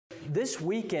this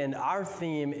weekend, our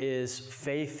theme is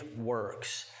Faith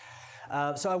Works.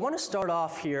 So I want to start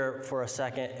off here for a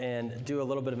second and do a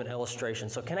little bit of an illustration.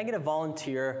 So can I get a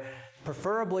volunteer,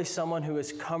 preferably someone who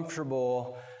is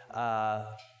comfortable,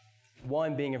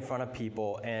 one, being in front of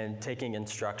people and taking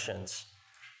instructions?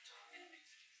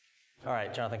 All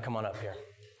right, Jonathan, come on up here.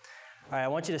 All right, I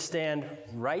want you to stand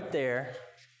right there,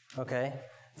 okay?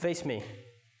 Face me.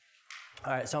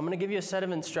 All right, so I'm going to give you a set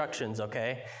of instructions,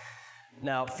 okay?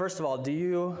 Now, first of all, do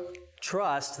you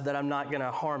trust that I'm not going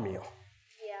to harm you?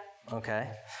 Yeah. Okay.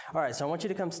 All right, so I want you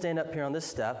to come stand up here on this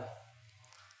step,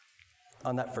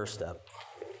 on that first step.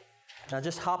 Now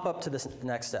just hop up to this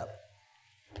next step.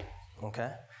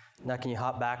 Okay. Now can you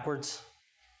hop backwards?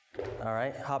 All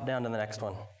right, hop down to the next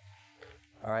one.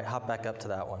 All right, hop back up to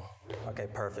that one. Okay,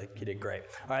 perfect. You did great.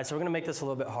 All right, so we're going to make this a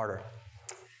little bit harder.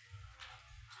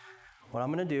 What I'm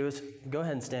going to do is go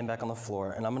ahead and stand back on the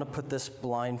floor, and I'm going to put this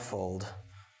blindfold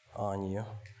on you.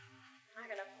 I'm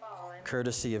going to fall in.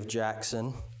 Courtesy of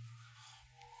Jackson.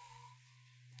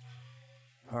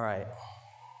 All right.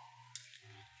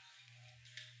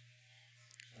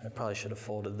 I probably should have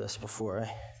folded this before.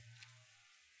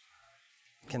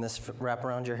 Can this wrap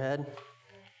around your head?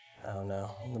 Oh,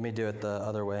 no. Let me do it the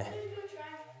other way.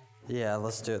 Yeah,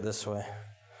 let's do it this way.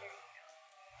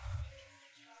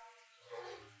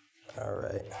 All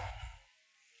right.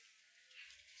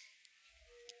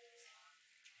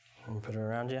 Let me put it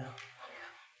around you.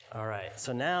 All right.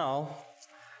 So now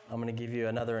I'm going to give you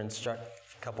another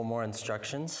couple more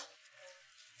instructions.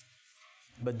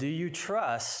 But do you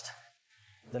trust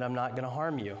that I'm not going to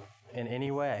harm you in any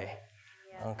way?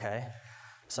 Yeah. Okay.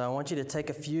 So I want you to take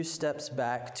a few steps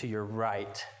back to your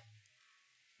right.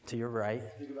 To your right.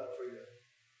 Think about freedom.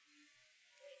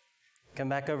 Come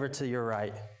back over to your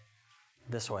right.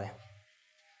 This way.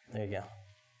 There you go.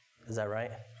 Is that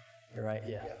right? You're right?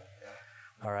 Yeah.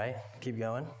 All right. Keep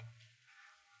going.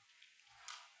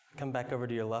 Come back over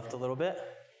to your left a little bit.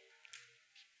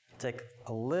 Take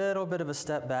a little bit of a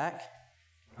step back.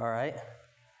 All right.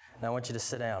 Now I want you to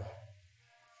sit down.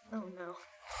 Oh, no.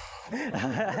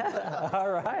 All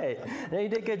right. Now you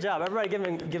did a good job. Everybody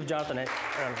give Jonathan a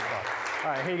round of applause.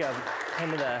 All right, here you go.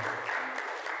 Hand me that.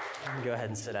 Go ahead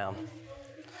and sit down.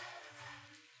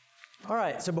 All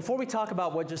right, so before we talk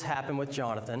about what just happened with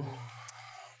Jonathan,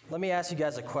 let me ask you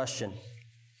guys a question.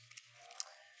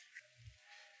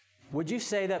 Would you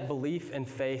say that belief and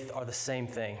faith are the same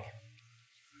thing?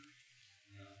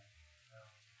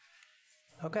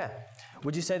 Okay.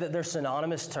 Would you say that they're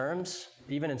synonymous terms,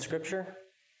 even in Scripture?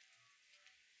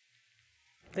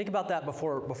 Think about that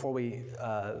before we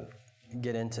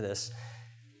get into this.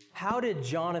 How did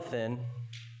Jonathan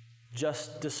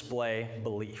just display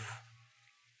belief?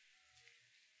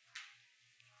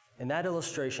 In that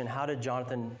illustration, how did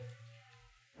Jonathan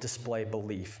display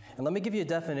belief? And let me give you a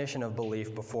definition of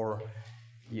belief before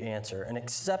you answer. An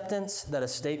acceptance that a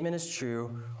statement is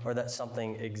true or that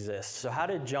something exists. So how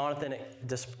did Jonathan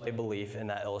display belief in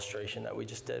that illustration that we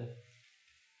just did?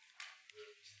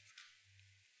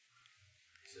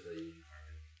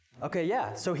 Okay,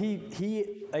 yeah. So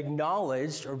he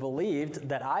acknowledged or believed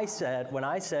that when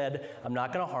I said, I'm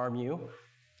not going to harm you,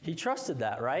 he trusted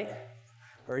that, right?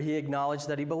 Or he acknowledged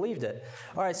that he believed it.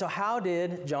 All right, so how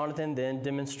did Jonathan then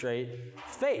demonstrate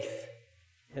faith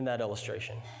in that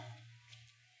illustration?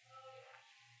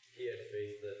 He had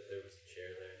faith that there was a chair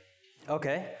there.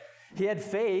 Okay. He had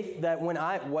faith that when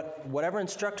whatever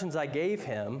instructions I gave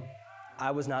him,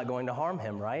 I was not going to harm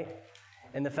him, right?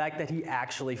 And the fact that he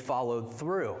actually followed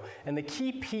through. And the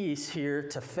key piece here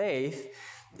to faith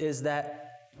is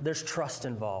that there's trust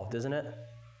involved, isn't it?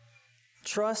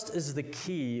 Trust is the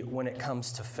key when it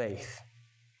comes to faith.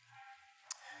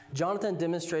 Jonathan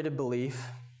demonstrated belief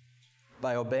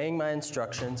by obeying my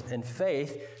instructions and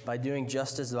faith by doing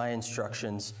just as my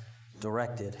instructions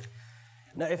directed.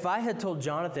 Now, if I had told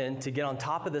Jonathan to get on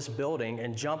top of this building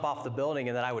and jump off the building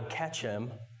and that I would catch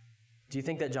him, do you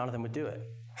think that Jonathan would do it?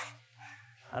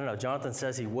 I don't know. Jonathan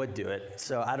says he would do it,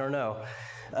 so I don't know.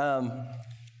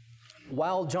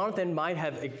 While Jonathan might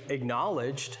have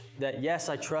acknowledged that, yes,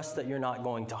 I trust that you're not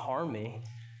going to harm me,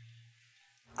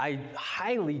 I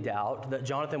highly doubt that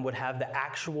Jonathan would have the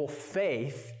actual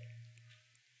faith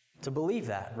to believe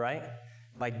that, right?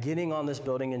 By getting on this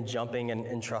building and jumping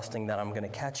and trusting that I'm going to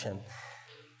catch him.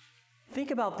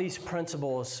 Think about these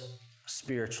principles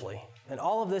spiritually. And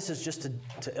all of this is just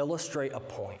to illustrate a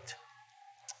point.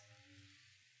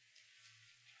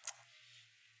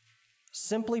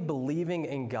 Simply believing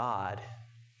in God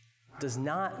does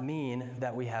not mean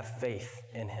that we have faith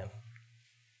in Him.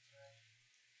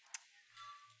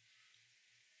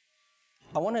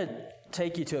 I want to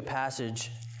take you to a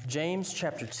passage James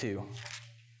chapter 2.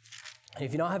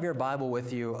 If you don't have your Bible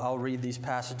with you, I'll read these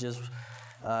passages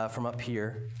from up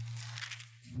here.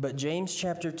 But James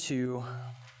chapter 2,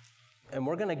 and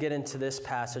we're going to get into this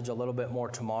passage a little bit more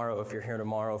tomorrow if you're here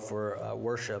tomorrow for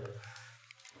worship.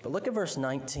 But look at verse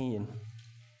 19.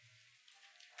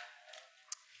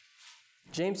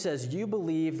 James says, "You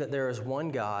believe that there is one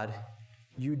God,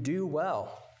 you do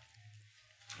well.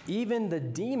 Even the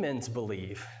demons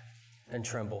believe and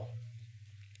tremble."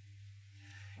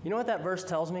 You know what that verse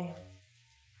tells me?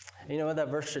 You know what that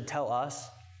verse should tell us?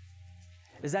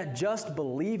 Is that just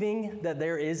believing that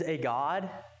there is a God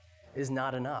is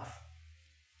not enough.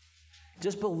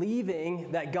 Just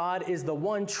believing that God is the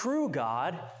one true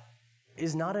God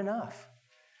is not enough.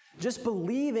 Just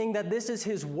believing that this is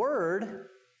His Word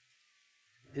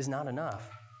is not enough.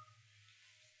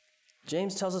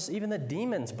 James tells us even the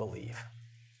demons believe.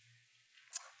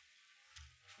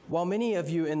 While many of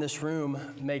you in this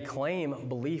room may claim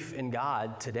belief in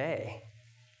God today,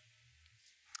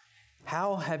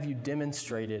 how have you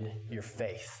demonstrated your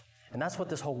faith? And that's what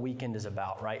this whole weekend is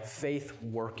about, right? Faith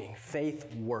working.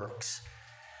 Faith works.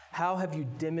 How have you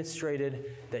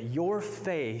demonstrated that your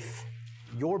faith,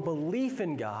 your belief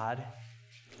in God,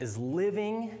 is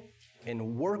living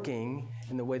and working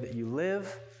in the way that you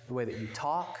live, the way that you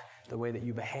talk, the way that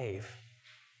you behave?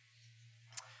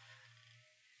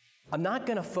 I'm not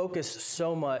going to focus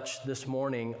so much this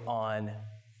morning on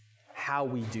how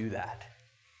we do that.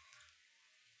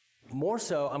 More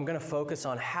so, I'm going to focus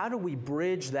on how do we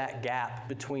bridge that gap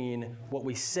between what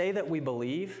we say that we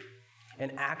believe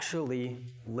and actually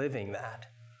living that.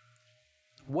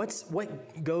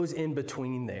 What goes in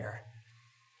between there?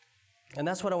 And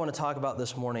that's what I want to talk about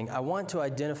this morning. I want to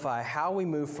identify how we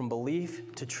move from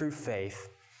belief to true faith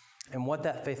and what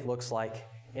that faith looks like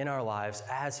in our lives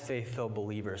as faith-filled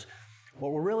believers.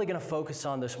 What we're really going to focus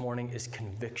on this morning is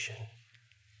conviction.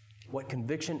 What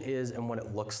conviction is and what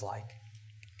it looks like.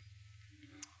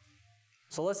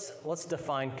 So let's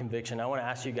define conviction. I want to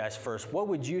ask you guys first, what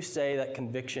would you say that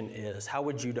conviction is? How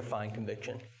would you define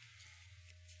conviction?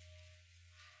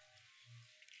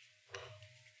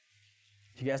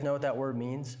 Do you guys know what that word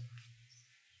means?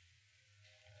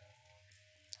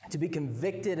 To be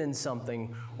convicted in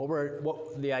something,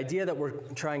 the idea that we're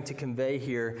trying to convey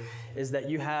here is that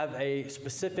you have a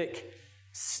specific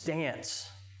stance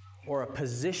or a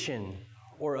position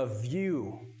or a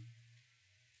view.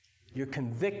 You're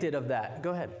convicted of that.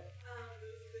 Go ahead. Moved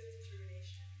with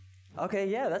determination. Okay,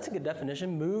 yeah, that's a good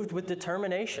definition. Moved with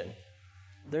determination.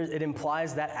 It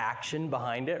implies that action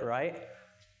behind it, right?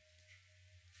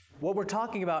 What we're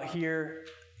talking about here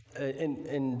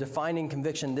in defining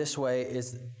conviction this way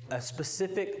is a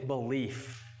specific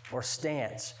belief or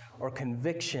stance or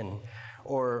conviction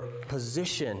or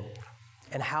position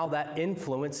and how that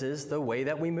influences the way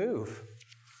that we move,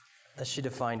 as she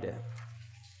defined it.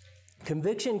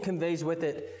 Conviction conveys with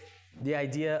it the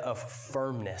idea of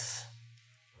firmness.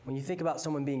 When you think about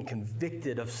someone being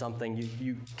convicted of something,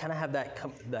 you kind of have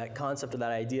that concept or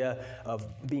that idea of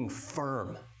being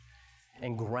firm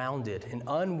and grounded, an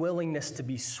unwillingness to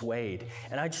be swayed.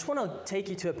 And I just want to take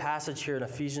you to a passage here in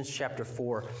Ephesians chapter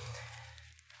 4.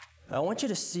 I want you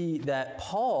to see that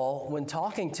Paul, when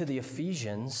talking to the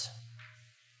Ephesians,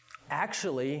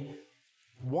 actually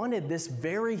wanted this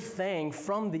very thing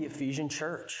from the Ephesian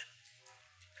church.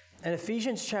 In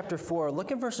Ephesians chapter 4,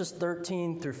 look at verses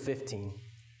 13 through 15.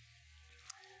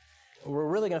 We're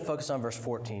really going to focus on verse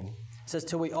 14. It says,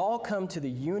 "Till we all come to the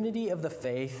unity of the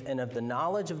faith and of the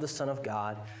knowledge of the Son of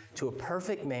God, to a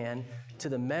perfect man, to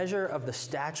the measure of the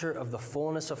stature of the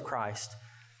fullness of Christ,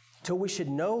 till we should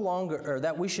no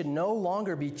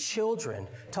longer be children,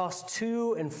 tossed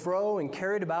to and fro and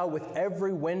carried about with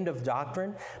every wind of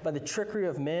doctrine, by the trickery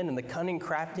of men and the cunning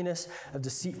craftiness of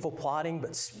deceitful plotting,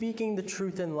 but speaking the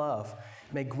truth in love,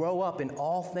 may grow up in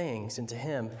all things into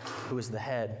Him who is the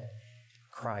head,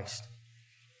 Christ."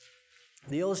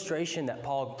 The illustration that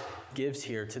Paul gives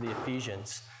here to the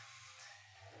Ephesians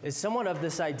is somewhat of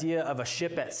this idea of a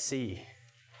ship at sea.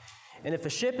 And if a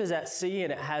ship is at sea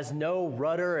and it has no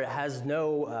rudder, it has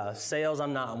no sails,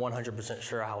 I'm not 100%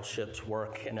 sure how ships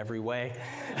work in every way.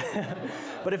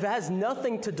 But if it has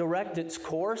nothing to direct its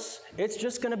course, it's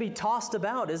just going to be tossed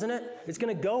about, isn't it? It's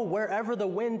going to go wherever the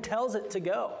wind tells it to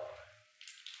go.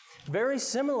 Very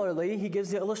similarly, he gives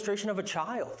the illustration of a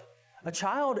child. A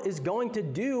child is going to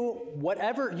do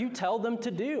whatever you tell them to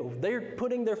do. They're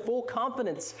putting their full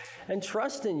confidence and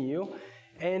trust in you.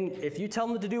 And if you tell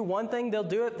them to do one thing, they'll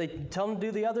do it. If they tell them to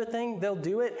do the other thing, they'll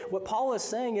do it. What Paul is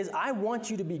saying is, I want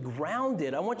you to be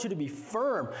grounded. I want you to be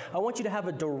firm. I want you to have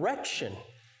a direction,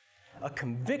 a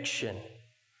conviction.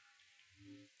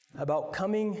 about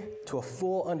coming to a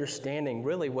full understanding.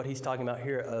 Really what he's talking about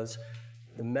here is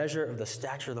the measure of the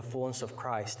stature of the fullness of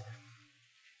Christ.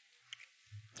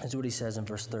 That's what he says in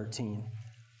verse 13.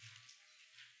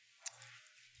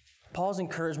 Paul's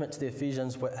encouragement to the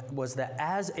Ephesians was that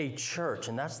as a church,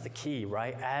 and that's the key,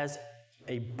 right? As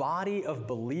a body of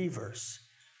believers,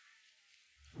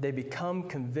 they become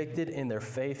convicted in their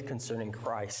faith concerning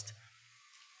Christ.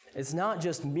 It's not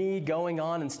just me going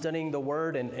on and studying the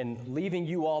Word and leaving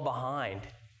you all behind.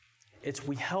 It's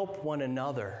we help one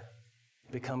another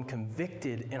become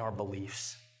convicted in our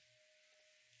beliefs.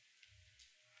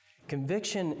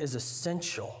 Conviction is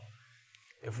essential.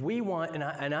 If we want,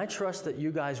 and I trust that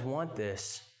you guys want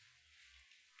this,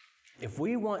 if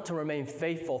we want to remain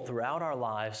faithful throughout our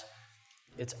lives,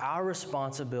 it's our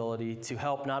responsibility to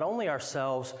help not only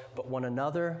ourselves, but one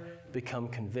another become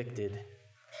convicted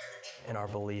in our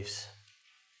beliefs.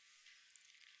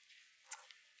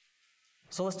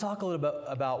 So let's talk a little bit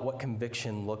about what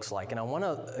conviction looks like. And I want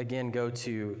to, again, go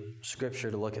to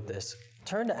Scripture to look at this.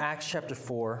 Turn to Acts chapter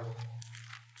 4.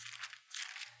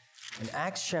 In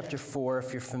Acts chapter 4,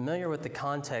 if you're familiar with the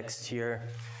context here,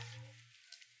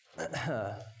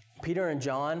 Peter and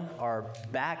John are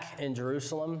back in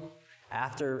Jerusalem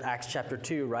after Acts chapter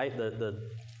 2, right? The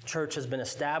church has been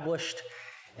established.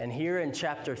 And here in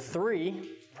chapter 3,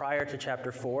 prior to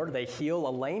chapter 4, they heal a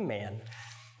lame man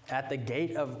at the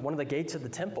gate of one of the gates of the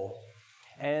temple.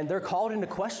 And they're called into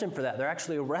question for that. They're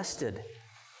actually arrested.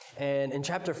 And in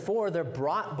chapter 4, they're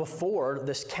brought before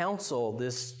this council,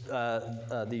 the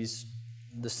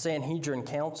Sanhedrin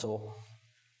council.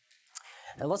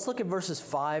 And let's look at verses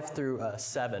 5 through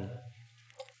 7.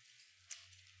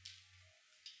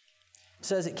 It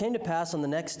says, "It came to pass on the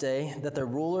next day that the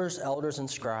rulers, elders,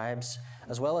 and scribes,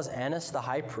 as well as Annas the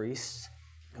high priest,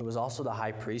 who was also the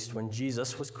high priest when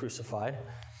Jesus was crucified,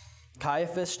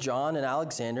 Caiaphas, John, and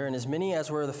Alexander, and as many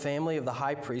as were of the family of the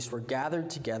high priest, were gathered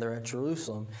together at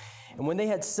Jerusalem. And when they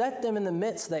had set them in the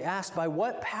midst, they asked, 'By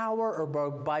what power or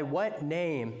by what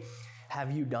name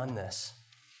have you done this?'"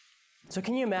 So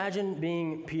can you imagine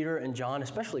being Peter and John,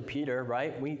 especially Peter,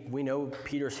 right? We know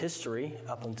Peter's history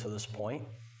up until this point.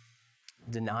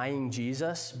 Denying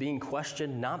Jesus, being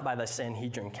questioned not by the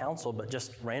Sanhedrin council, but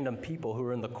just random people who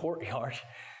were in the courtyard.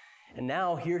 And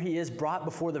now here he is brought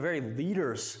before the very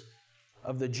leaders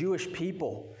of the Jewish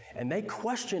people. And they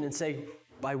question and say,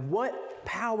 "By what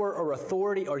power or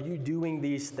authority are you doing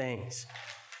these things?"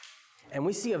 And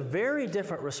we see a very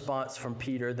different response from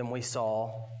Peter than we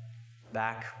saw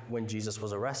back when Jesus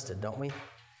was arrested, don't we?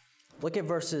 Look at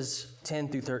verses 10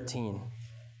 through 13.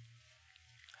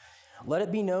 "Let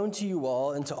it be known to you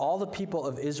all and to all the people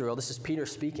of Israel," this is Peter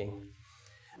speaking,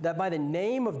 "that by the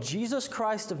name of Jesus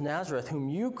Christ of Nazareth, whom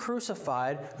you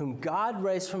crucified, whom God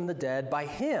raised from the dead, by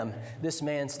him this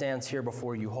man stands here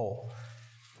before you whole.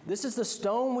 This is the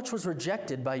stone which was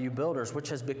rejected by you builders, which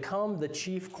has become the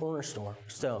chief cornerstone.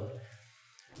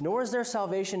 Nor is there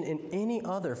salvation in any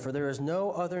other, for there is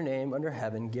no other name under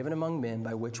heaven given among men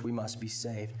by which we must be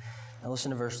saved." Now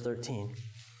listen to verse 13.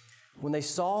 "When they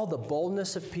saw the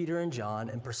boldness of Peter and John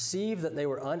and perceived that they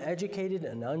were uneducated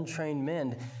and untrained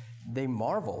men, they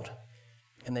marveled,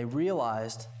 and they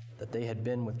realized that they had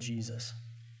been with Jesus."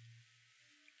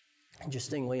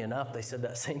 Interestingly enough, they said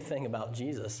that same thing about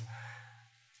Jesus.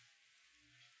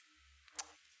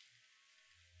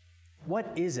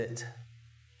 What is it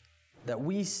that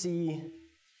we see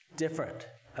different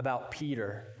about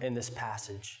Peter in this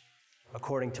passage,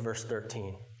 according to verse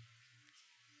 13?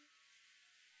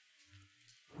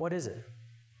 What is it?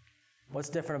 What's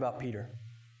different about Peter?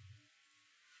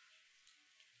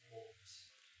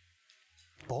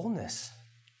 Boldness.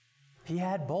 He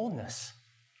had boldness.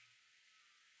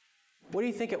 What do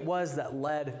you think it was that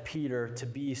led Peter to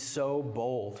be so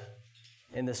bold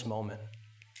in this moment?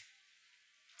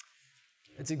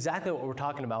 It's exactly what we're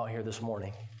talking about here this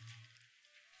morning.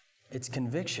 It's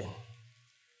conviction.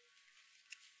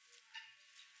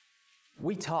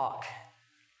 We talk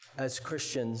as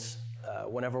Christians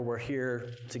whenever we're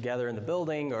here together in the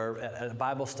building or at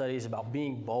Bible studies about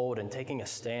being bold and taking a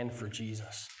stand for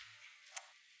Jesus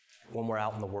when we're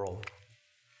out in the world.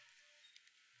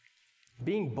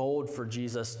 Being bold for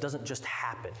Jesus doesn't just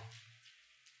happen.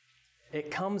 It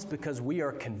comes because we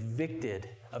are convicted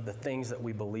of the things that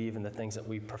we believe and the things that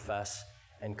we profess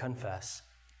and confess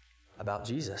about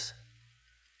Jesus.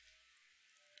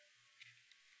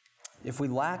 If we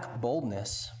lack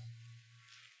boldness,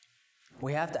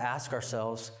 we have to ask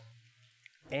ourselves,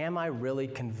 am I really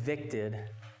convicted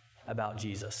about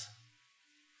Jesus?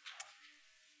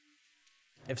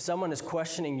 If someone is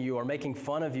questioning you or making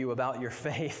fun of you about your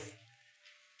faith,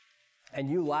 and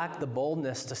you lack the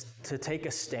boldness to take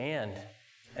a stand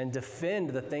and defend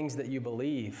the things that you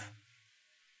believe,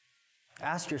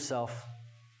 ask yourself,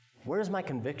 where's my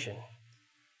conviction?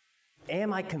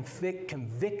 Am I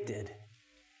convicted?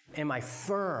 Am I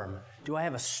firm? Do I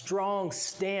have a strong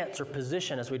stance or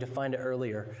position, as we defined it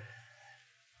earlier,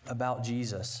 about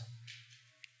Jesus?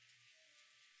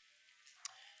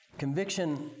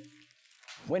 Conviction,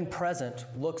 when present,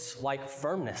 looks like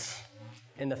firmness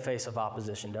in the face of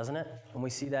opposition, doesn't it? And we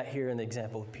see that here in the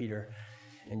example of Peter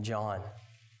and John.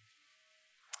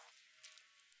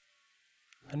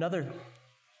 Another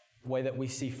way that we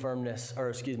see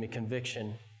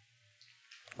conviction,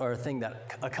 or a thing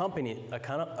that accompanies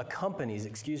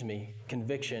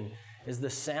conviction, is the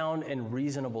sound and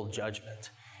reasonable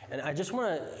judgment. And I just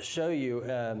want to show you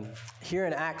here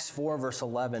in Acts 4, verse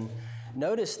 11,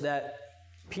 notice that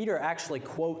Peter actually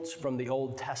quotes from the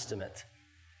Old Testament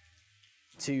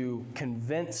to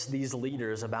convince these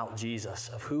leaders about Jesus,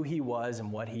 of who he was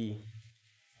and what he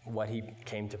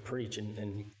came to preach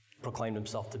and proclaimed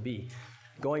himself to be.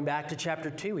 Going back to chapter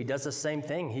 2, he does the same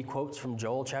thing. He quotes from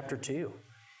Joel chapter 2.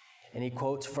 And he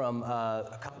quotes from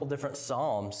a couple different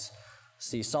Psalms.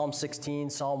 See, Psalm 16,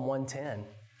 Psalm 110.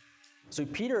 So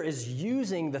Peter is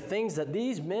using the things that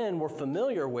these men were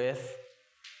familiar with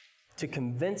to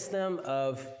convince them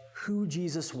of who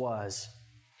Jesus was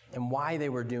and why they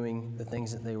were doing the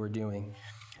things that they were doing.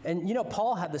 And you know,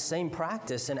 Paul had the same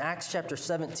practice. In Acts chapter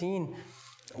 17,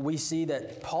 we see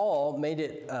that Paul made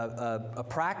it a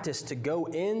practice to go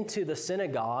into the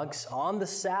synagogues on the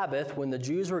Sabbath when the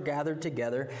Jews were gathered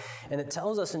together. And it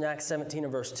tells us in Acts 17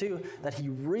 and verse 2 that he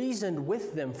reasoned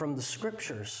with them from the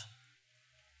Scriptures.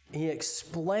 He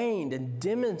explained and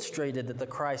demonstrated that the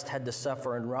Christ had to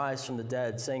suffer and rise from the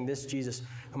dead, saying, "This Jesus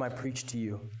whom I preach to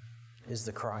you is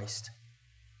the Christ."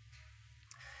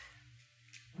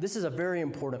 This is a very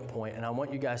important point, and I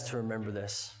want you guys to remember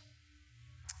this.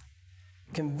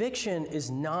 Conviction is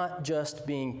not just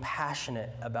being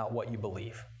passionate about what you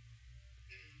believe.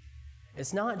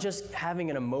 It's not just having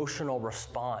an emotional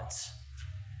response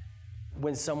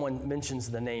when someone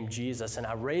mentions the name Jesus and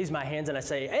I raise my hands and I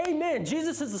say, "Amen,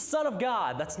 Jesus is the Son of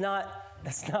God." That's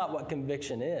not what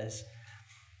conviction is.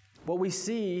 What we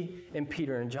see in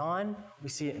Peter and John, we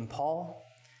see it in Paul,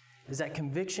 is that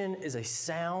conviction is a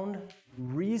sound,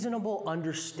 reasonable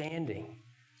understanding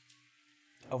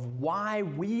of why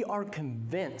we are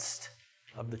convinced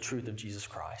of the truth of Jesus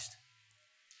Christ.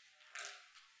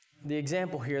 The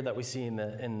example here that we see in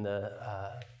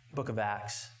the book of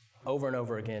Acts over and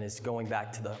over again is going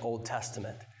back to the Old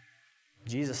Testament.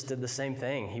 Jesus did the same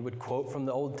thing. He would quote from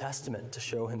the Old Testament to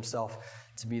show himself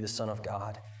to be the Son of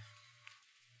God.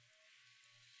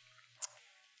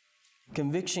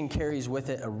 Conviction carries with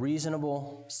it a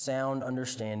reasonable, sound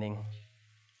understanding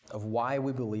of why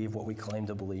we believe what we claim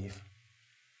to believe.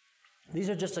 These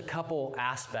are just a couple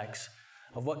aspects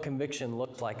of what conviction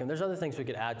looks like. And there's other things we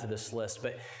could add to this list.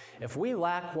 But if we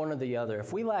lack one or the other,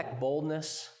 if we lack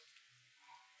boldness,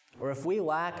 or if we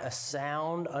lack a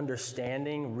sound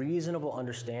understanding, reasonable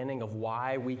understanding of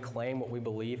why we claim what we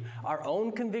believe, our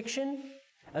own conviction,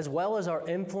 as well as our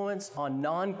influence on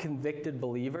non-convicted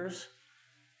believers,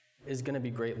 is going to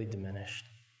be greatly diminished.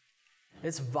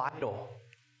 It's vital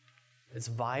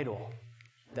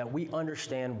that we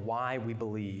understand why we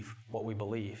believe what we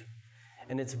believe.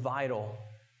 And it's vital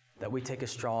that we take a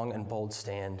strong and bold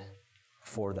stand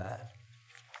for that.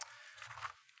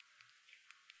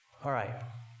 All right.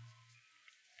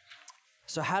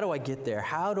 So how do I get there?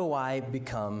 How do I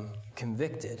become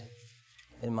convicted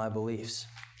in my beliefs?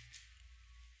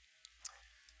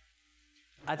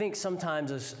 I think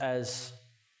sometimes as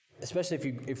especially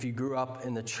if you grew up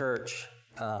in the church,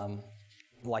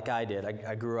 like I did.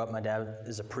 I grew up, my dad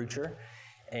is a preacher,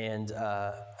 and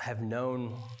have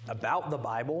known about the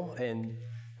Bible and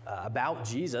about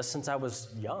Jesus since I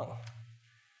was young.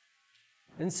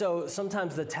 And so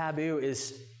sometimes the taboo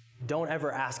is don't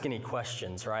ever ask any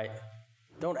questions, right?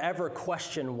 Don't ever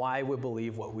question why we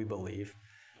believe what we believe.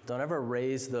 Don't ever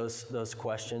raise those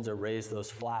questions or raise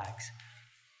those flags.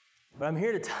 But I'm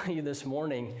here to tell you this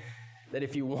morning that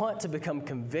if you want to become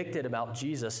convicted about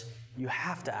Jesus, you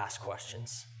have to ask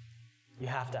questions. You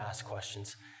have to ask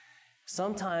questions.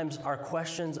 Sometimes our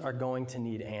questions are going to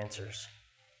need answers.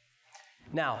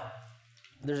 Now,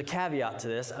 there's a caveat to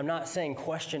this. I'm not saying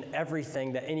question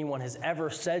everything that anyone has ever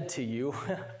said to you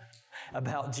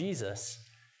about Jesus.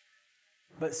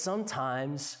 But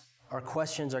sometimes our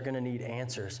questions are going to need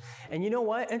answers. And you know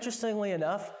what? Interestingly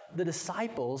enough, the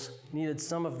disciples needed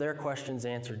some of their questions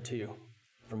answered too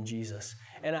from Jesus.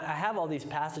 And I have all these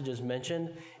passages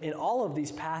mentioned. In all of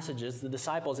these passages, the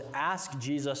disciples ask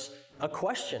Jesus a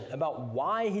question about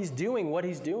why he's doing what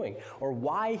he's doing or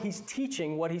why he's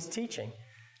teaching what he's teaching.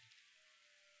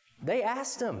 They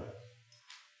asked him.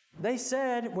 They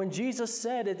said, when Jesus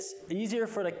said it's easier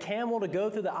for the camel to go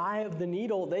through the eye of the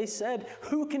needle, they said,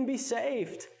 who can be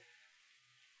saved?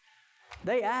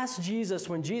 They asked Jesus,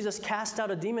 when Jesus cast out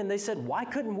a demon, they said, why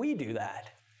couldn't we do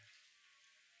that?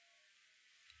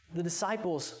 The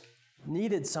disciples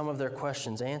needed some of their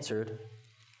questions answered.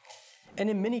 And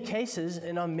in many cases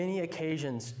and on many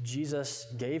occasions, Jesus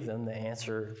gave them the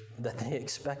answer that they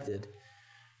expected.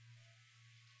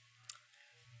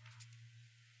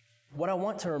 What I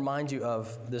want to remind you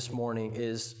of this morning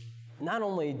is not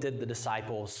only did the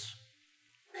disciples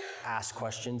ask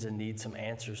questions and need some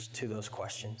answers to those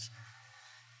questions,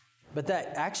 but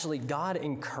that actually God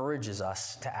encourages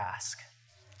us to ask.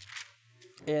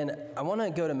 And I want to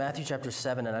go to Matthew chapter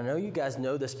 7, and I know you guys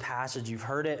know this passage. You've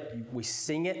heard it. We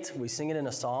sing it. We sing it in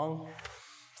a song.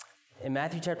 In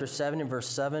Matthew chapter 7 and verse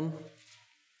 7,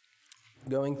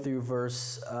 going through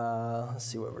verse, let's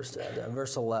see what verse,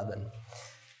 verse 11.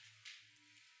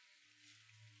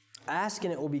 Ask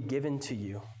and it will be given to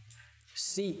you.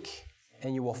 Seek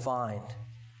and you will find.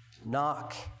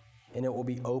 Knock and it will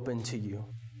be open to you.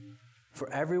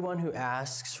 For everyone who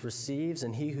asks receives,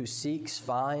 and he who seeks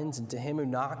finds, and to him who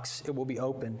knocks it will be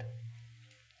opened.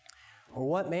 Or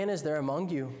what man is there among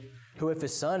you who, if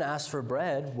his son asks for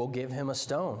bread, will give him a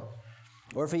stone?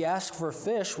 Or if he asks for a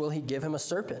fish, will he give him a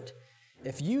serpent?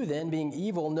 If you then, being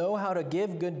evil, know how to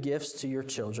give good gifts to your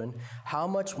children, how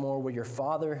much more will your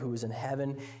Father who is in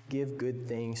heaven give good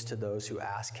things to those who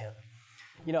ask him?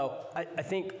 You know, I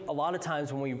think a lot of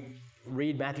times when we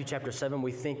read Matthew chapter 7,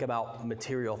 we think about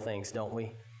material things, don't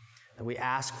we? That we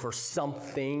ask for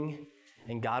something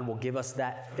and God will give us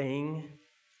that thing.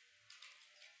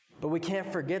 But we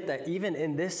can't forget that even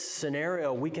in this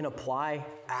scenario, we can apply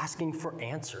asking for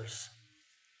answers.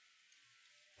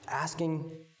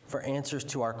 Asking for answers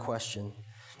to our question.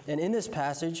 And in this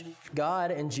passage, God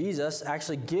and Jesus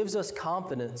actually gives us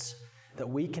confidence that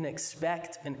we can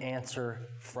expect an answer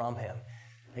from him.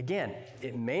 Again,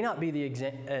 it may not be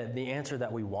the answer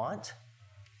that we want,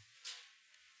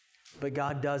 but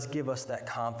God does give us that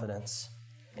confidence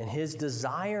and his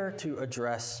desire to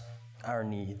address our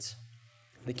needs.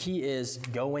 The key is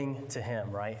going to him,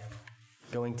 right?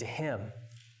 Going to him,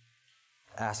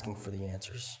 asking for the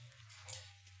answers.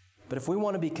 But if we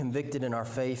want to be convicted in our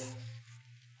faith,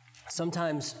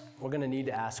 sometimes we're going to need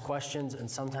to ask questions,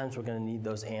 and sometimes we're going to need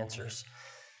those answers.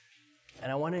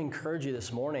 And I want to encourage you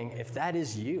this morning, if that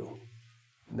is you,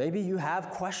 maybe you have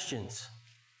questions,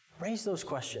 raise those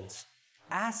questions.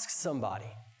 Ask somebody.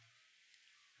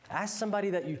 Ask somebody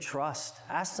that you trust.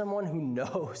 Ask someone who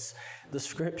knows the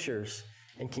scriptures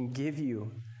and can give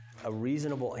you a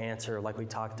reasonable answer, like we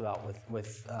talked about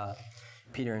with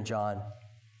Peter and John,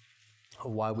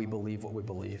 of why we believe what we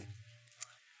believe.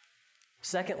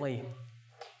 Secondly,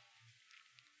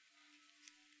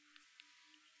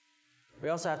 we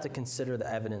also have to consider the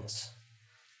evidence.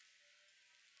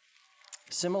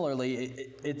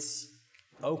 Similarly, it's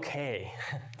okay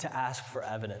to ask for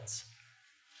evidence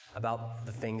about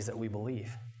the things that we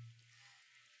believe.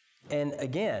 And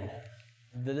again,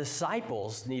 the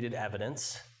disciples needed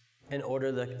evidence in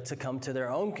order to come to their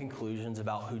own conclusions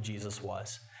about who Jesus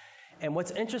was. And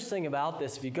what's interesting about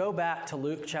this, if you go back to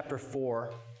Luke chapter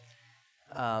 4,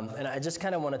 and I just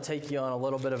kind of want to take you on a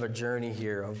little bit of a journey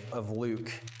here of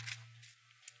Luke,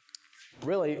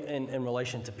 really in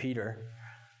relation to Peter.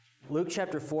 Luke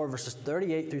chapter 4, verses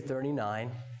 38 through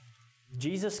 39,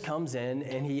 Jesus comes in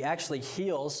and he actually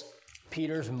heals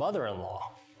Peter's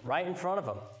mother-in-law right in front of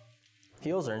him.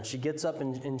 Heals her, and she gets up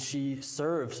and she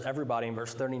serves everybody in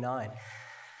verse 39.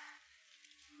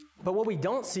 But what we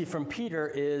don't see from Peter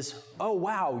is, oh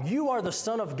wow, you are the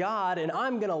Son of God and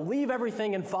I'm going to leave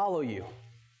everything and follow you.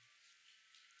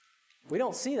 We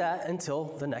don't see that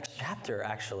until the next chapter,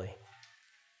 actually.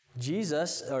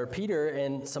 Jesus, or Peter,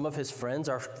 and some of his friends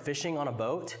are fishing on a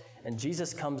boat, and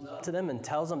Jesus comes up to them and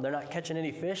tells them they're not catching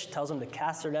any fish, tells them to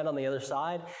cast their net on the other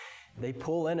side. They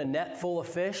pull in a net full of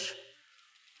fish.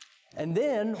 And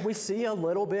then we see a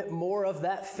little bit more of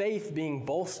that faith being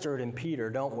bolstered in Peter,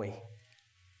 don't we?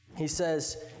 He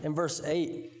says in verse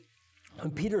 8,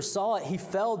 when Peter saw it, he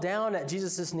fell down at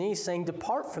Jesus' knees, saying,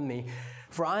 "Depart from me,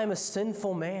 for I am a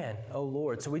sinful man, O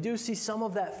Lord." So we do see some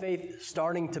of that faith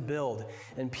starting to build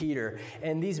in Peter.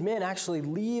 And these men actually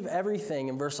leave everything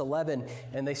in verse 11,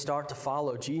 and they start to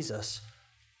follow Jesus.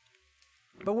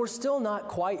 But we're still not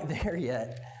quite there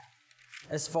yet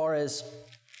as far as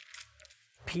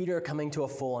Peter coming to a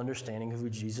full understanding of who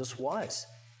Jesus was.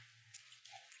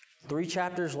 3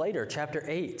 chapters later, chapter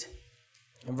 8,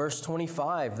 In verse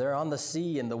 25, they're on the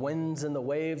sea and the winds and the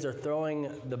waves are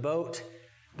throwing the boat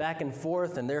back and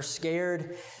forth and they're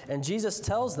scared. And Jesus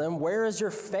tells them, "Where is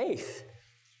your faith?"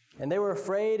 And they were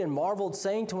afraid and marveled,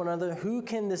 saying to one another, "Who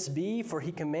can this be? For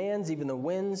he commands even the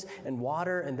winds and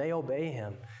water, and they obey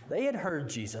him." They had heard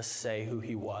Jesus say who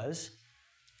he was.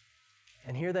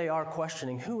 And here they are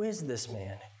questioning, who is this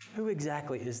man? Who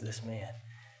exactly is this man?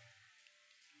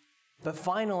 But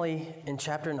finally, in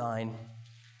chapter 9,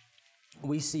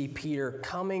 we see Peter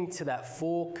coming to that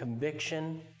full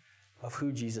conviction of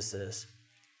who Jesus is.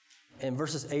 In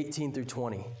verses 18 through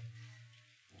 20.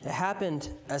 It happened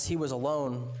as he was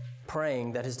alone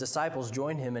praying that his disciples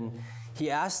joined him, and he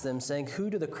asked them, saying,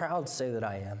 "Who do the crowds say that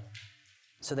I am?"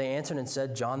 So they answered and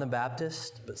said, "John the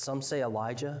Baptist, but some say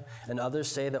Elijah, and others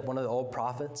say that one of the old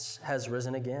prophets has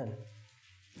risen again."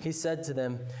 He said to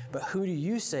them, "But who do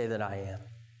you say that I am?"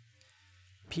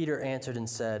 Peter answered and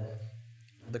said,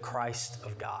 "The Christ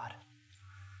of God."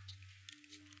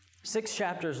 6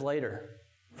 chapters later,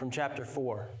 from chapter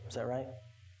 4, is that right?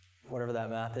 Whatever that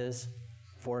math is,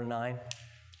 4 to 9.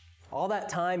 All that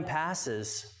time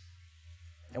passes,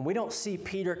 and we don't see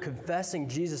Peter confessing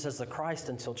Jesus as the Christ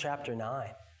until chapter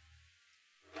 9.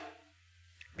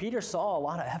 Peter saw a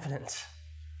lot of evidence,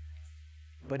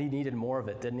 but he needed more of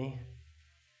it, didn't he?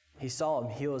 He saw him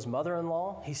heal his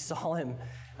mother-in-law. He saw him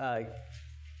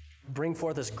bring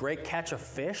forth this great catch of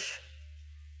fish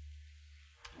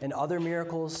and other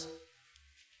miracles.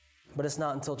 But it's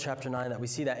not until chapter 9 that we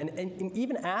see that. And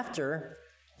even after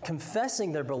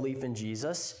confessing their belief in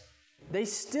Jesus, they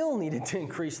still needed to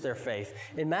increase their faith.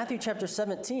 In Matthew chapter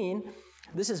 17,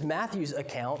 this is Matthew's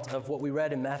account of what we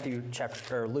read in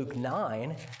Luke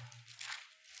 9.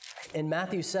 In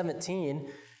Matthew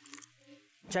 17,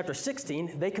 chapter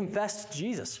 16, they confessed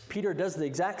Jesus. Peter does the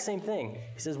exact same thing.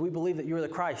 He says, "We believe that you are the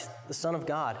Christ, the Son of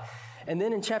God." And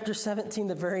then in chapter 17,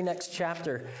 the very next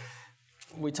chapter,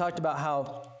 we talked about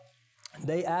how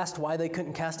they asked why they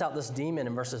couldn't cast out this demon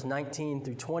in verses 19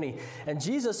 through 20. And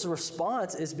Jesus'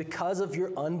 response is, "Because of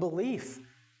your unbelief.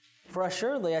 For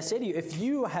assuredly, I say to you, if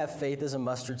you have faith as a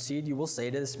mustard seed, you will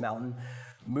say to this mountain,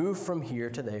 'Move from here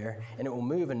to there,' and it will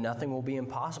move, and nothing will be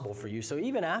impossible for you." So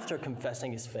even after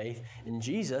confessing his faith in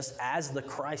Jesus as the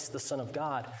Christ, the Son of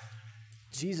God,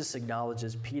 Jesus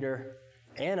acknowledges Peter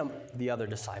and the other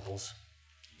disciples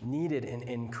needed an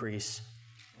increase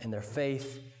in their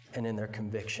faith and in their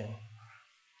conviction.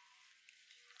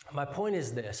 My point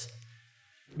is this: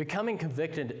 becoming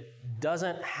convicted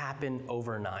doesn't happen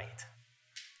overnight.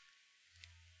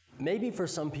 Maybe for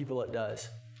some people it does.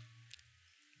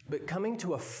 But coming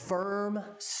to a firm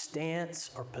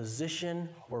stance or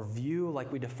position or view, like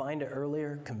we defined it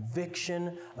earlier,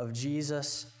 conviction of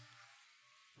Jesus,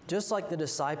 just like the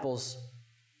disciples,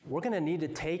 we're going to need to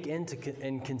take into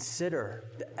and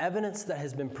consider the evidence that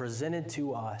has been presented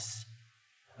to us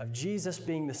of Jesus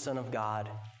being the Son of God,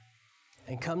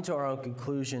 and come to our own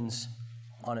conclusions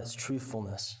on its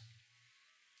truthfulness.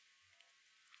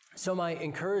 So my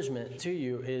encouragement to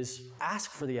you is ask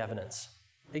for the evidence.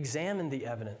 Examine the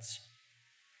evidence.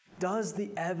 Does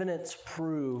the evidence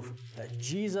prove that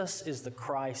Jesus is the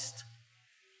Christ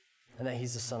and that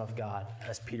he's the Son of God,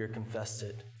 as Peter confessed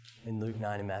it in Luke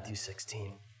 9 and Matthew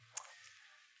 16?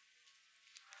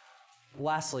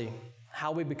 Lastly,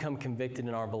 how we become convicted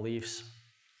in our beliefs.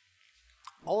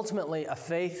 Ultimately, a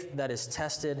faith that is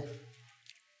tested,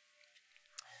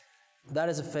 that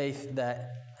is a faith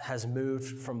that has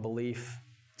moved from belief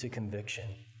to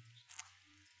conviction.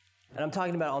 And I'm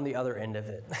talking about on the other end of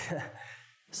it.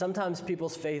 Sometimes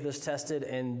people's faith is tested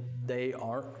and they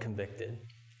aren't convicted.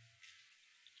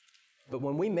 But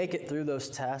when we make it through those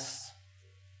tests,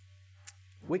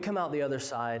 we come out the other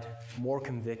side more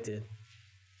convicted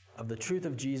of the truth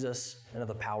of Jesus and of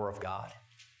the power of God.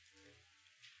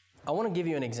 I want to give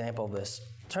you an example of this.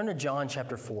 Turn to John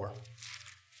chapter 4.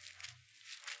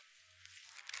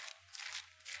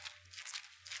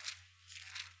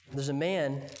 There's a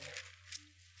man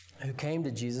who came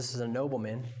to Jesus as a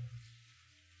nobleman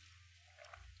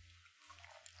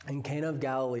in Cana of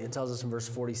Galilee. It tells us in verse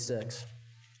 46.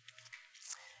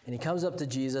 And he comes up to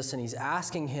Jesus and he's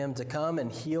asking him to come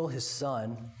and heal his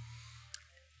son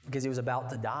because he was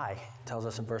about to die. It tells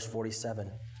us in verse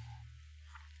 47.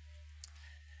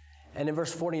 And in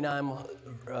verse 49,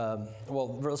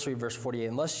 let's read verse 48.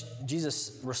 Unless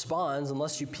Jesus responds,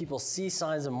 "Unless you people see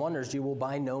signs and wonders, you will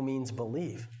by no means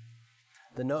believe."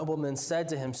 The nobleman said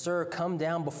to him, "Sir, come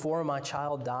down before my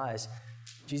child dies."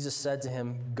 Jesus said to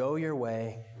him, "Go your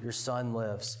way, your son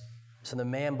lives." So the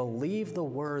man believed the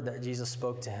word that Jesus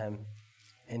spoke to him,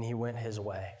 and he went his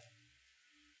way.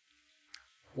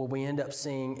 What we end up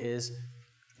seeing is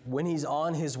When he's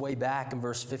on his way back in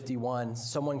verse 51,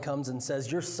 someone comes and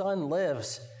says, "Your son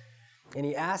lives." And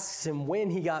he asks him when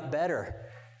he got better.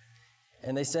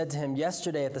 And they said to him,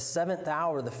 "Yesterday at the 7th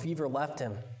hour, the fever left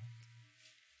him."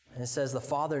 And it says the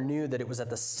father knew that it was at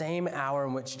the same hour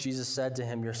in which Jesus said to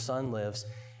him, "Your son lives."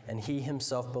 And he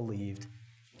himself believed,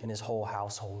 and his whole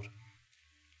household.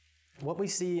 What we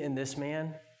see in this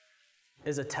man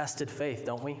is a tested faith,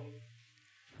 don't we?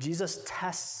 Jesus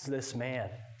tests this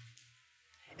man.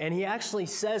 And he actually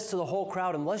says to the whole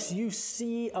crowd, unless you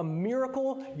see a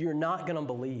miracle, you're not going to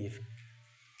believe.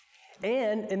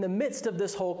 And in the midst of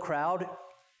this whole crowd,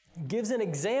 gives an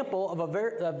example of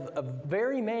a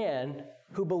very man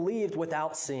who believed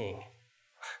without seeing.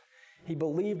 He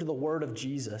believed the word of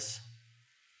Jesus.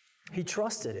 He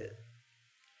trusted it.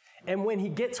 And when he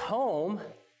gets home,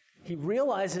 he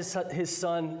realizes his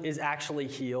son is actually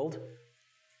healed.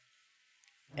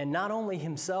 And not only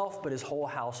himself, but his whole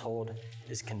household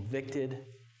is convicted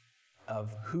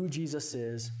of who Jesus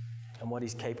is and what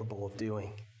he's capable of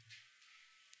doing.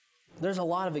 There's a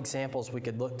lot of examples we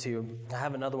could look to. I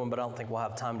have another one, but I don't think we'll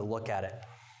have time to look at it.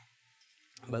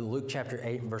 But Luke chapter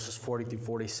 8, verses 40 through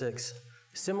 46,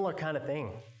 similar kind of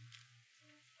thing.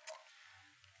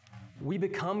 We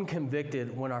become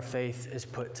convicted when our faith is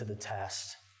put to the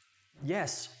test.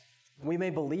 Yes, we may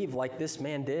believe like this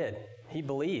man did. He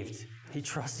believed. He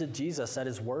trusted Jesus at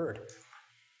his word.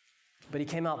 But he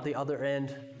came out the other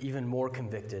end even more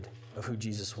convicted of who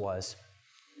Jesus was.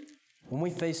 When we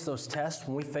face those tests,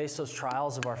 when we face those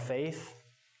trials of our faith,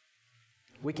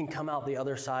 we can come out the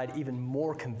other side even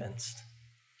more convinced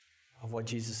of what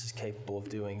Jesus is capable of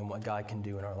doing and what God can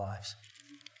do in our lives.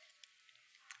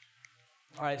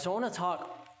 All right, so I want to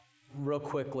talk real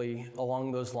quickly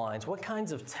along those lines. What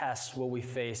kinds of tests will we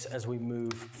face as we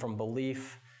move from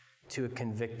belief to a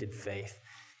convicted faith?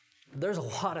 There's a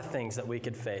lot of things that we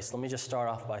could face. Let me just start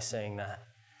off by saying that.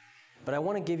 But I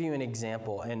want to give you an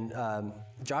example. And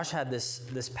Josh had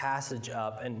this passage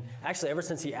up. And actually, ever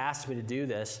since he asked me to do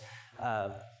this,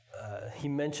 he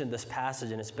mentioned this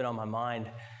passage, and it's been on my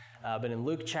mind. But in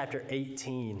Luke chapter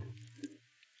 18,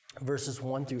 verses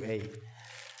 1 through 8,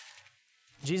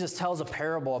 Jesus tells a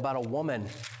parable about a woman.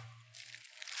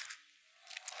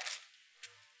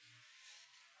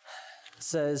 It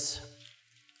says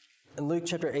in Luke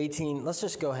chapter 18, let's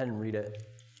just go ahead and read it.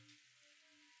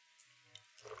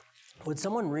 Would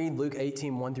someone read Luke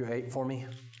 18, 1 through 8 for me?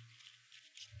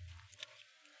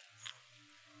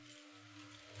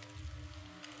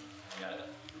 Got it.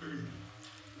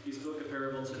 He spoke a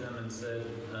parable to them and said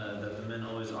that the men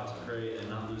always ought to pray and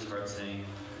not lose heart, saying,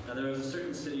 "Now there was a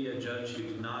certain city, a judge who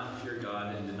did not fear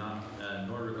God and did not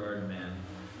nor regard man.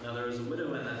 Now there was a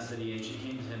widow in that city, and she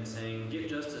came to him, saying, 'Get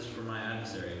justice for my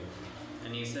adversary.'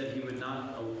 And he said he would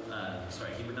not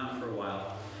for a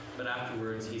while. But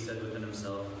afterwards he said within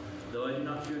himself, 'Though I do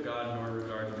not fear God nor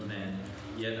regard man,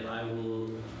 yet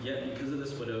because of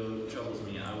this widow troubles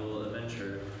me, I will avenge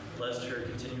her, lest her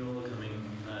continual coming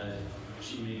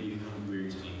she may become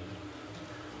weary to me.'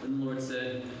 Then the Lord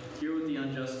said, 'Hear what the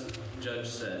unjust judge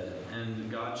said,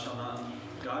 and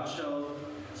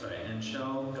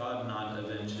shall God not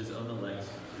avenge his own elect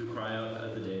who cry out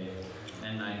of the day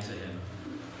and night to him?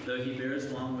 Though he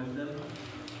bears long with them,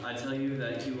 I tell you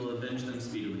that he will avenge them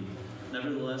speedily.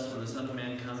 Nevertheless, when the Son of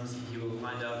Man comes, he will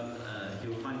find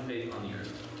faith on the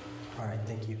earth.'" All right,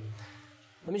 thank you.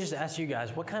 Let me just ask you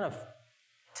guys, what kind of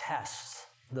tests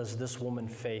does this woman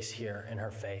face here in her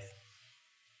faith?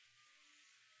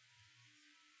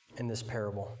 In this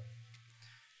parable.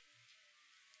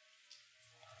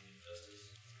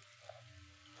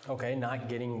 Okay, not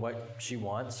getting what she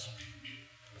wants.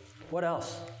 What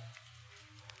else?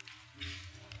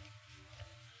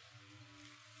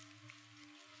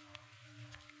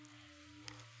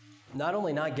 Not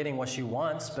only not getting what she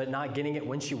wants, but not getting it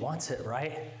when she wants it,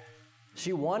 right?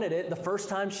 She wanted it the first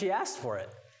time she asked for it.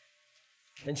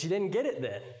 And she didn't get it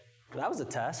then. That was a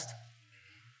test.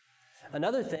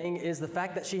 Another thing is the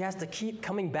fact that she has to keep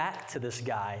coming back to this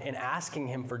guy and asking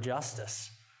him for justice.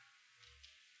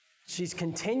 She's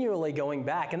continually going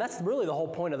back. And that's really the whole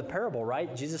point of the parable,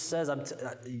 right? Jesus says,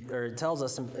 it tells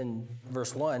us in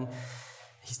verse 1,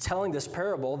 he's telling this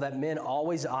parable that men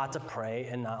always ought to pray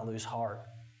and not lose heart.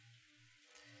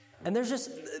 And this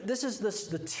is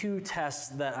the two tests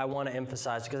that I want to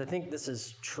emphasize, because I think this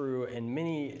is true in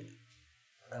many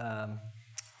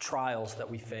trials that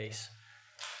we face.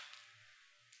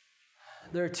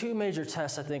 There are two major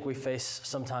tests I think we face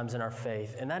sometimes in our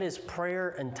faith, and that is prayer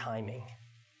and timing.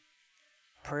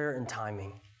 Prayer and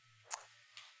timing.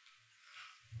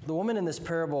 The woman in this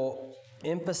parable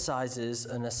emphasizes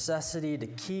a necessity to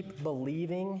keep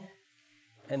believing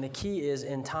And the key is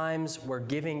in times where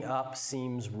giving up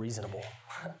seems reasonable.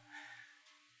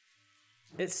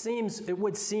 It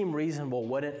would seem reasonable,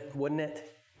 wouldn't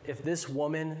it, if this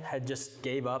woman had just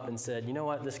gave up and said, you know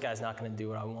what, this guy's not going to do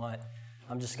what I want.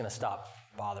 I'm just going to stop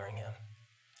bothering him.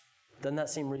 Doesn't that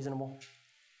seem reasonable?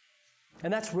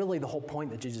 And that's really the whole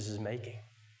point that Jesus is making,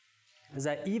 is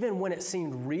that even when it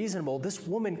seemed reasonable, this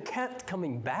woman kept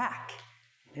coming back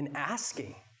and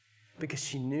asking because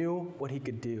she knew what he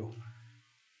could do.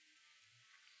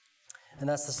 And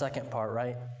that's the second part,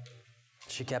 right?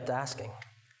 She kept asking.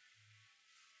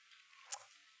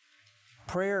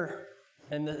 Prayer,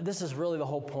 and this is really the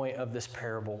whole point of this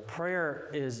parable, prayer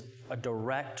is a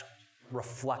direct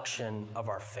reflection of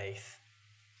our faith.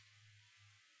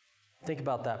 Think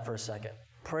about that for a second.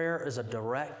 Prayer is a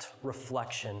direct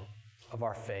reflection of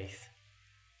our faith.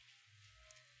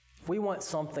 If we want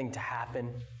something to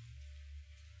happen,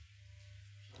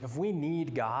 if we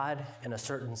need God in a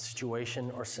certain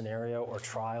situation or scenario or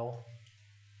trial,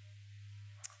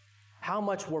 how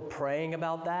much we're praying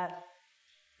about that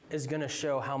is going to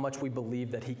show how much we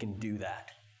believe that he can do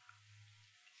that.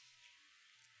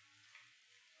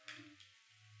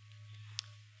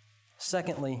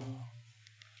 Secondly,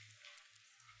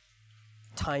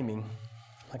 timing,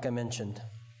 like I mentioned,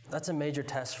 that's a major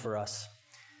test for us.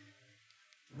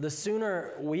 The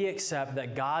sooner we accept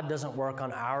that God doesn't work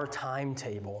on our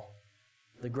timetable,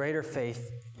 the greater faith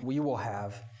we will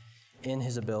have in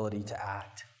his ability to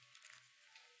act.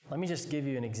 Let me just give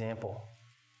you an example.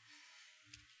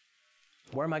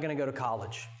 Where am I going to go to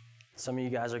college? Some of you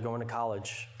guys are going to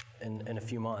college in a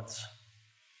few months.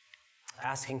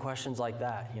 Asking questions like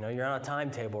that. You know, you're on a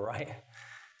timetable, right?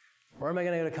 Where am I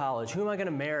going to go to college? Who am I going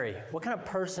to marry? What kind of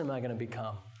person am I going to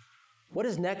become? What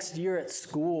is next year at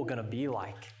school going to be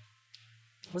like?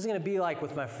 What's it going to be like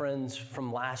with my friends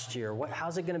from last year?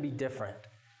 How's it going to be different?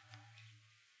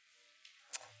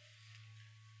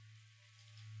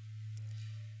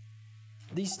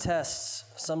 These tests,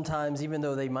 sometimes, even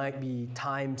though they might be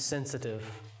time sensitive,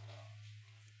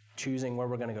 choosing where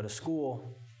we're going to go to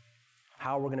school,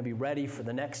 how we're going to be ready for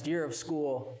the next year of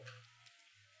school,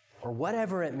 or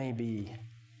whatever it may be,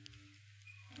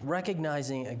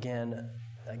 recognizing again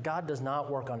that God does not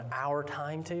work on our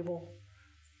timetable,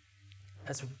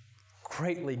 that's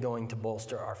greatly going to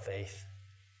bolster our faith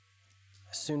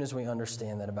as soon as we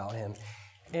understand that about him.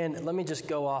 And let me just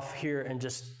go off here and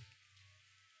just,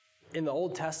 in the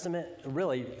Old Testament,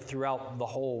 really throughout the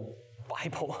whole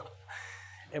Bible,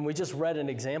 and we just read an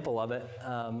example of it,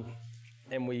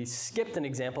 and we skipped an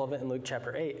example of it in Luke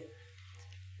chapter 8.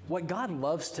 What God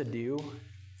loves to do,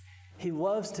 he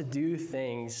loves to do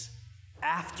things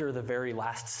after the very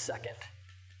last second.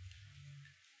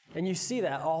 And you see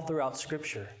that all throughout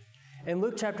Scripture. In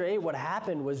Luke chapter 8, what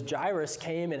happened was Jairus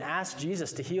came and asked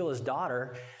Jesus to heal his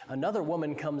daughter. Another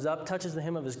woman comes up, touches the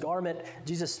hem of his garment.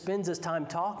 Jesus spends his time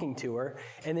talking to her.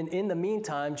 And then in the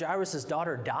meantime, Jairus'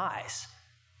 daughter dies.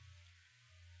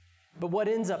 But what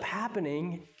ends up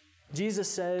happening, Jesus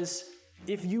says,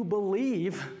 if you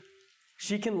believe,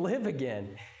 she can live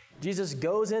again. Jesus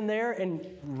goes in there and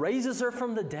raises her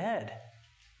from the dead.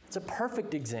 It's a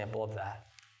perfect example of that.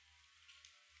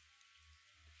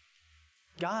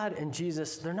 God and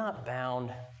Jesus, they're not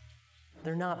bound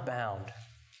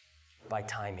by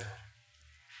timing.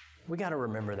 We got to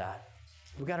remember that.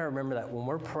 We got to remember that when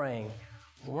we're praying,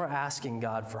 when we're asking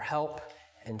God for help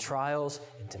and trials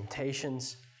and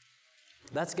temptations,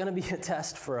 that's going to be a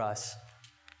test for us.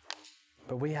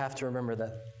 But we have to remember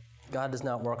that God does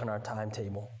not work on our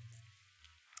timetable.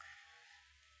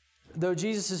 Though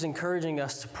Jesus is encouraging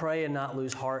us to pray and not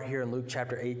lose heart here in Luke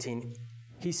chapter 18,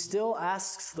 he still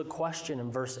asks the question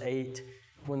in verse 8,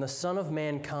 when the Son of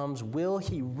Man comes, will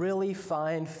he really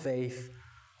find faith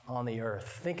on the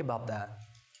earth? Think about that.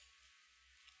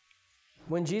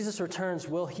 When Jesus returns,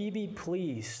 will he be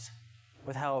pleased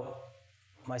with how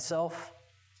myself,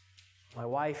 my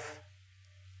wife,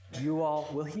 you all,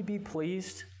 will he be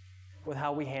pleased with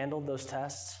how we handled those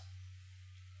tests?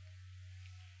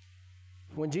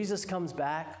 When Jesus comes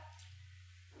back,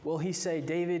 will he say,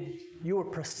 David, you were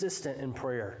persistent in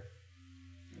prayer.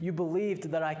 You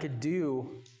believed that I could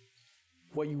do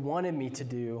what you wanted me to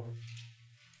do,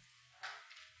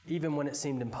 even when it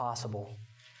seemed impossible.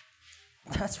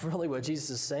 That's really what Jesus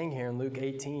is saying here in Luke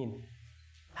 18.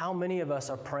 How many of us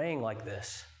are praying like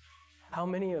this? How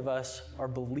many of us are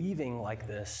believing like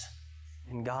this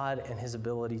in God and his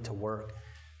ability to work?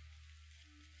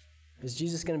 Is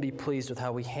Jesus going to be pleased with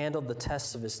how we handled the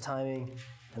tests of his timing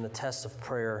and the tests of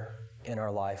prayer in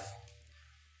our life,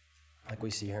 like we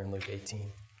see here in Luke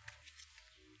 18?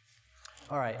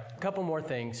 All right, a couple more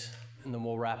things and then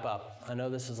we'll wrap up. I know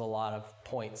this is a lot of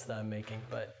points that I'm making,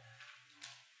 but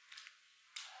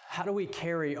how do we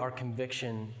carry our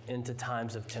conviction into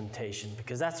times of temptation?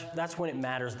 Because that's when it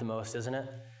matters the most, isn't it?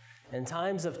 In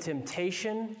times of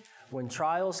temptation, when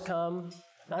trials come,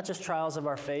 not just trials of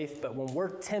our faith, but when we're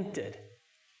tempted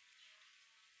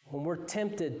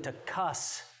to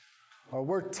cuss, or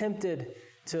we're tempted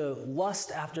to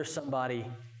lust after somebody,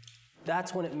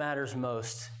 that's when it matters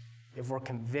most, if we're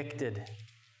convicted.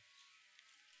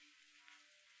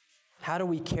 How do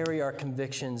we carry our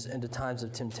convictions into times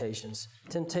of temptations?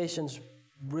 Temptations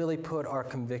really put our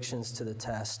convictions to the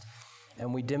test,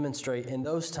 and we demonstrate in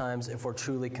those times if we're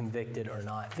truly convicted or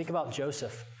not. Think about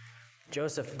Joseph.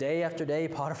 Joseph, day after day,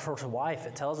 Potiphar's wife,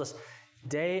 it tells us,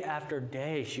 day after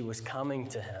day she was coming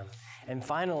to him. And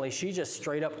finally, she just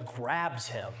straight up grabs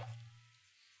him.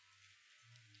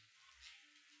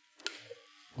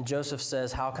 And Joseph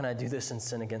says, how can I do this and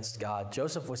sin against God?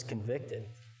 Joseph was convicted.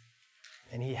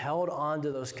 And he held on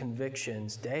to those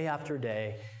convictions day after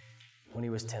day when he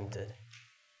was tempted.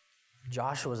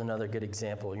 Joshua is another good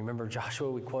example. You remember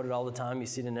Joshua, we quote it all the time. You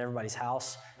see it in everybody's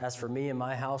house. As for me and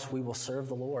my house, we will serve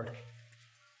the Lord.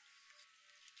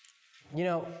 You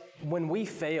know, when we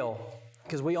fail,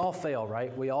 because we all fail,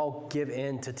 right? We all give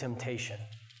in to temptation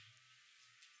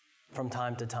from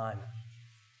time to time.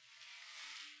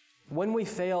 When we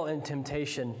fail in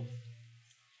temptation,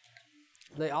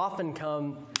 they often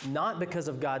come not because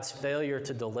of God's failure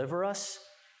to deliver us,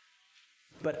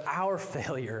 but our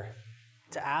failure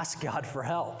to ask God for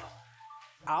help.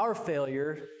 Our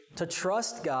failure to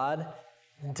trust God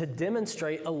and to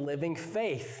demonstrate a living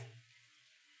faith.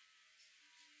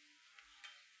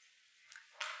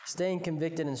 Staying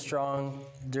convicted and strong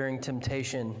during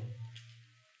temptation,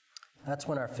 that's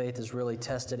when our faith is really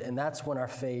tested, and that's when our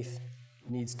faith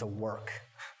needs to work.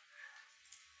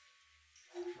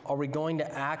 Are we going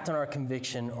to act on our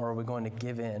conviction, or are we going to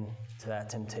give in to that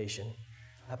temptation?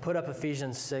 I put up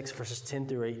Ephesians 6, verses 10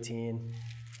 through 18,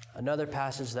 another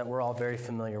passage that we're all very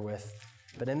familiar with.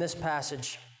 But in this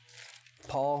passage,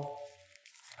 Paul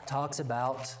talks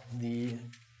about the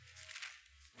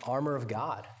armor of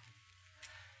God.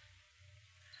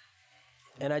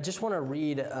 And I just want to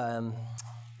read,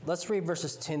 let's read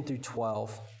verses 10 through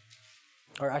 12,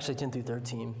 or actually 10 through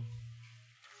 13.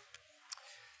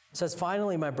 It says,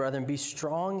 finally, my brethren, be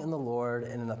strong in the Lord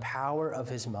and in the power of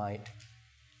his might.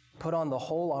 Put on the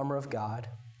whole armor of God,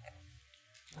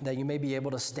 that you may be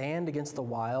able to stand against the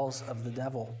wiles of the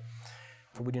devil.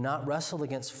 For we do not wrestle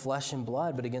against flesh and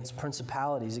blood, but against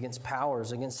principalities, against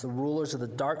powers, against the rulers of the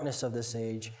darkness of this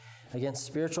age, against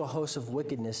spiritual hosts of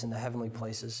wickedness in the heavenly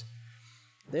places.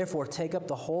 Therefore, take up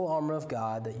the whole armor of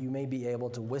God, that you may be able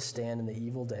to withstand in the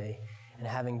evil day, and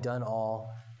having done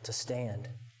all, to stand.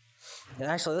 And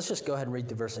actually, let's just go ahead and read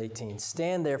to verse 18.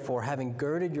 Stand therefore, having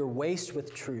girded your waist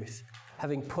with truth,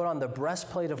 having put on the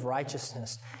breastplate of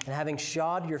righteousness, and having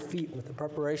shod your feet with the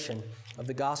preparation of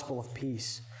the gospel of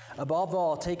peace. Above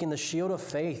all, taking the shield of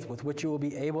faith, with which you will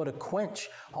be able to quench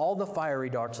all the fiery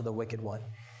darts of the wicked one.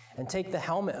 And take the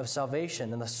helmet of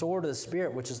salvation and the sword of the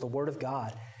Spirit, which is the word of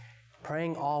God,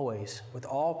 praying always with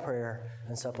all prayer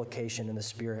and supplication in the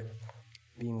Spirit,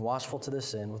 being watchful to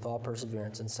this end with all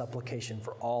perseverance and supplication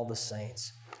for all the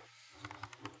saints.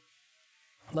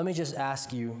 Let me just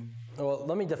ask you, well,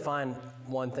 let me define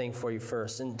one thing for you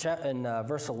first. In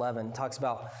verse 11, it talks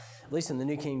about, at least in the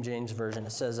New King James Version,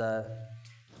 it says,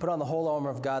 put on the whole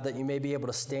armor of God that you may be able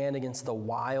to stand against the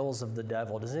wiles of the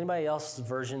devil. Does anybody else's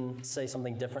version say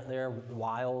something different there?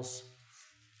 Wiles?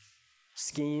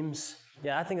 Schemes?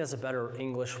 Yeah, I think that's a better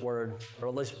English word, or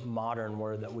at least modern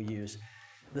word that we use.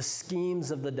 The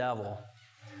schemes of the devil.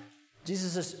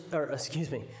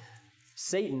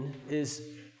 Satan is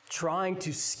trying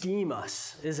to scheme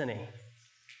us, isn't he?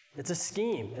 It's a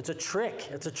scheme. It's a trick.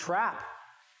 It's a trap.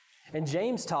 And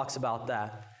James talks about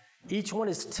that. Each one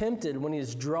is tempted when he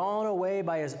is drawn away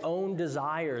by his own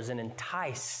desires and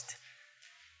enticed.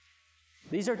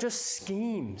 These are just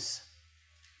schemes.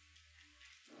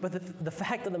 But the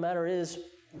fact of the matter is,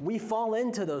 we fall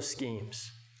into those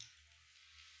schemes.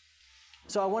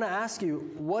 So I want to ask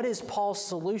you, what is Paul's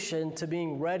solution to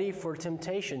being ready for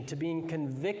temptation, to being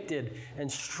convicted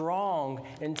and strong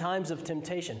in times of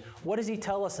temptation? What does he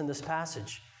tell us in this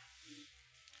passage?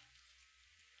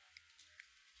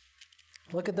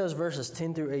 Look at those verses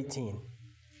 10 through 18.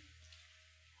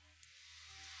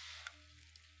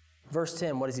 Verse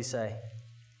 10, what does he say?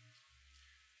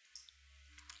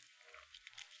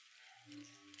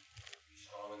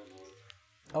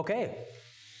 Okay.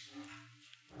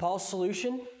 Paul's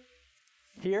solution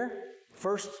here,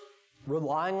 first,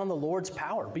 relying on the Lord's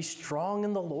power. Be strong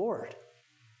in the Lord.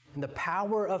 in the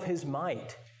power of his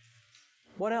might.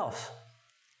 What else?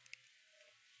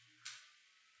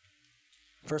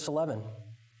 Verse 11.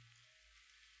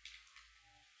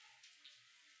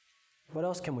 What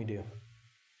else can we do?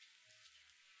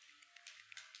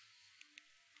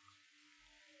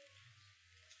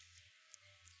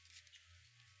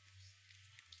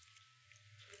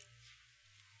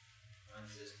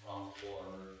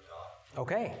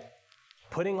 Okay.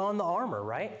 Putting on the armor,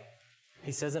 right?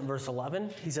 He says it in verse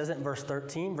 11. He says it in verse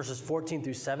 13, verses 14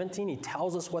 through 17. He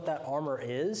tells us what that armor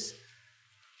is.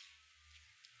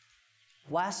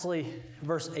 Lastly,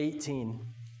 verse 18,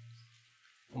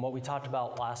 and what we talked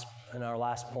about in our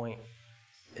last point,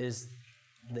 is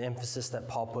the emphasis that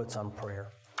Paul puts on prayer.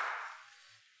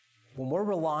 When we're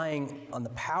relying on the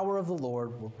power of the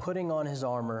Lord, we're putting on his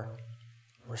armor,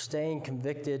 we're staying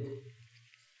convicted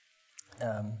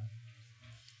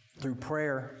through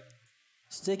prayer,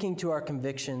 sticking to our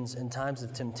convictions in times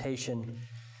of temptation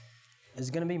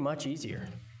is going to be much easier.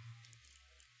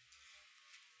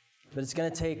 But it's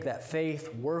going to take that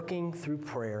faith working through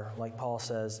prayer, like Paul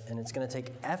says, and it's going to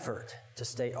take effort to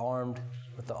stay armed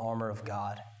with the armor of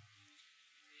God.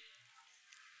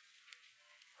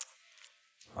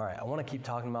 All right, I want to keep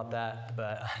talking about that,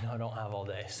 but I know I don't have all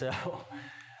day. So,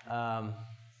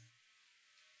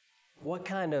 what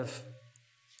kind of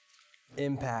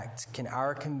impact can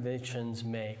our convictions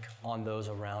make on those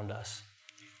around us?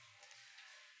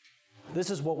 This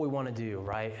is what we want to do,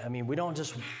 right? I mean, we don't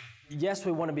just, yes,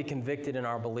 we want to be convicted in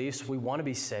our beliefs. We want to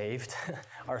be saved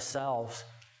ourselves.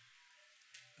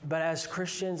 But as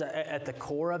Christians, at the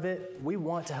core of it, we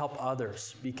want to help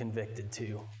others be convicted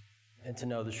too and to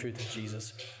know the truth of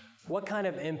Jesus. What kind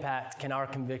of impact can our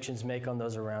convictions make on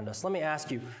those around us? Let me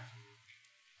ask you,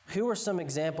 who are some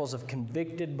examples of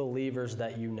convicted believers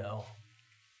that you know?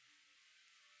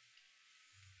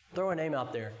 Throw a name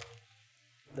out there.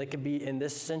 They could be in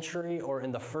this century or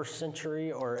in the first century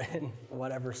or in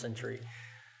whatever century.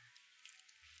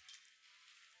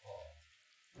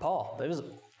 Paul, that was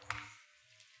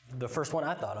the first one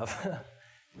I thought of.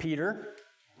 Peter,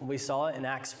 we saw it in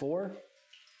Acts 4.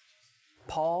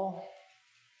 Paul.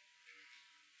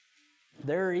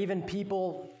 There are even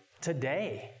people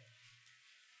today.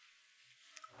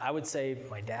 I would say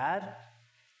my dad,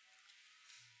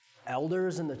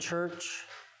 elders in the church.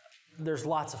 There's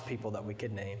lots of people that we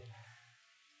could name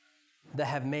that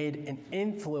have made an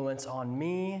influence on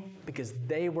me because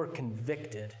they were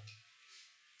convicted.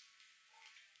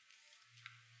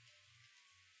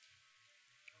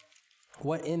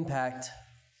 What impact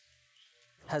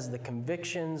has the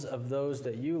convictions of those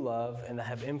that you love and that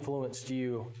have influenced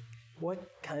you,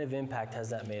 what kind of impact has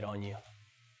that made on you?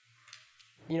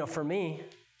 You know, for me,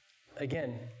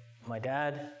 again, my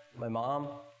dad, my mom,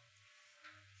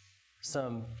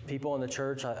 some people in the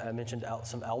church, I mentioned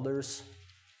some elders,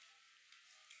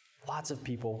 lots of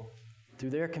people,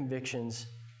 through their convictions,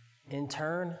 in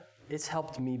turn, it's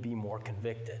helped me be more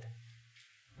convicted.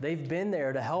 They've been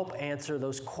there to help answer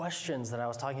those questions that I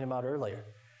was talking about earlier.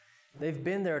 They've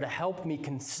been there to help me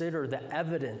consider the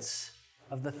evidence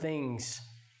of the things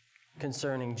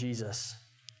concerning Jesus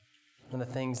and the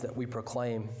things that we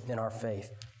proclaim in our faith.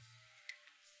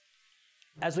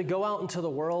 As we go out into the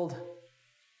world,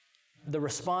 the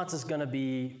response is going to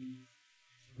be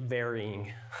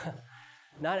varying.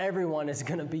 Not everyone is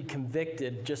going to be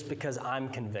convicted just because I'm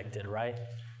convicted, right?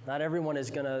 Not everyone is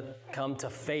going to come to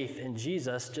faith in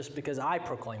Jesus just because I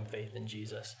proclaim faith in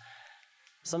Jesus.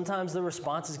 Sometimes the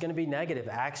response is going to be negative.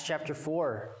 Acts chapter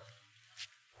 4,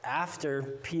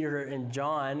 after Peter and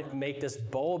John make this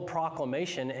bold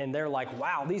proclamation, and they're like,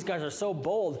 wow, these guys are so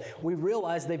bold. We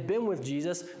realize they've been with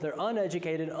Jesus. They're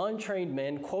uneducated, untrained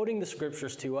men quoting the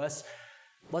scriptures to us.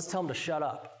 Let's tell them to shut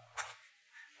up.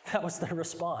 That was their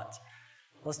response.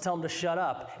 Let's tell them to shut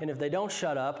up. And if they don't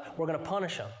shut up, we're going to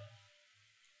punish them.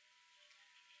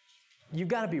 You've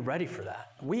got to be ready for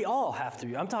that. We all have to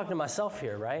be. I'm talking to myself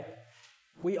here, right?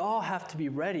 We all have to be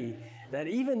ready that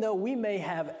even though we may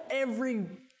have every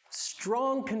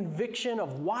strong conviction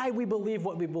of why we believe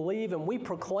what we believe, and we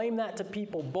proclaim that to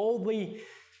people boldly,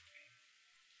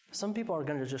 some people are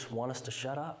going to just want us to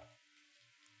shut up.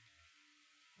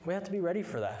 We have to be ready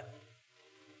for that.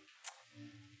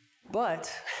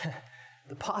 But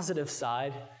the positive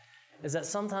side is that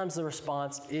sometimes the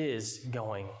response is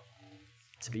going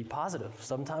to be positive.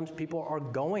 Sometimes people are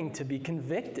going to be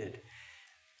convicted.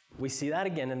 We see that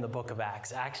again in the book of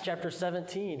Acts. Acts chapter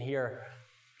 17 here,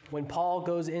 when Paul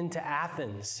goes into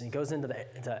Athens, he goes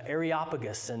into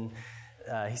Areopagus, and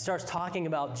he starts talking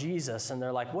about Jesus, and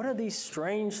they're like, what are these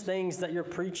strange things that you're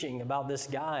preaching about this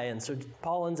guy? And so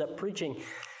Paul ends up preaching,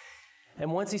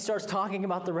 And once he starts talking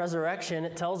about the resurrection,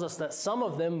 it tells us that some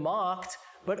of them mocked,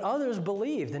 but others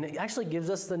believed. And it actually gives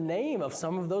us the name of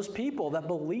some of those people that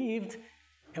believed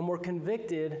and were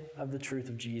convicted of the truth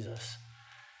of Jesus.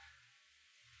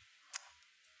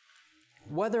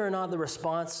 Whether or not the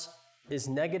response is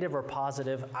negative or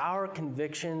positive, our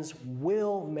convictions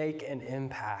will make an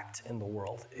impact in the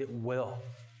world. It will.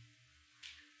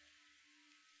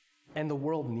 And the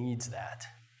world needs that.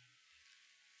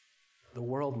 The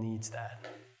world needs that.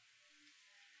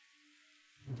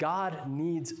 God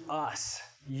needs us,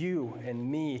 you and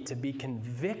me, to be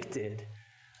convicted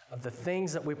of the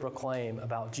things that we proclaim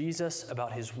about Jesus,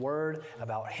 about His Word,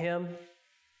 about Him.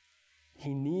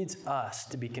 He needs us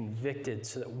to be convicted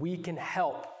so that we can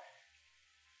help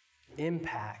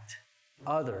impact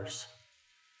others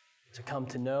to come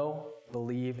to know,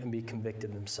 believe, and be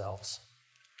convicted themselves.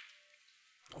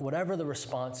 Whatever the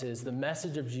response is, the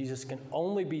message of Jesus can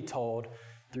only be told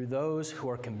through those who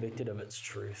are convicted of its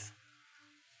truth.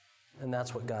 And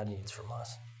that's what God needs from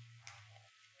us.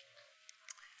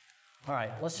 All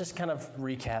right, let's just kind of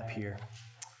recap here.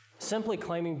 Simply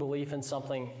claiming belief in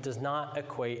something does not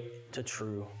equate to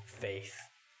true faith.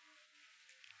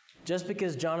 Just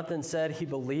because Jonathan said he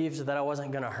believes that I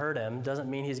wasn't going to hurt him doesn't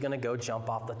mean he's going to go jump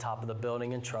off the top of the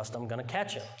building and trust I'm going to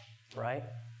catch him, right?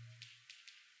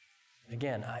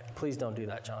 Again, please don't do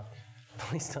that, Jonathan.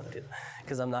 Please don't do that,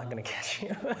 because I'm not going to catch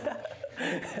you.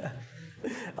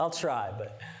 I'll try,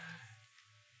 but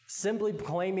simply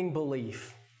claiming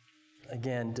belief,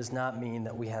 again, does not mean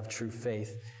that we have true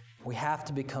faith. We have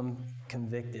to become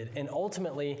convicted. And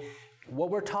ultimately, what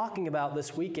we're talking about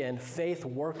this weekend, faith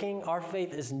working, our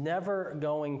faith is never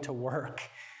going to work.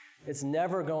 It's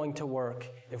never going to work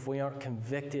if we aren't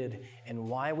convicted in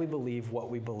why we believe what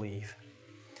we believe.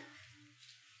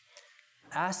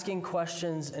 Asking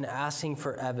questions and asking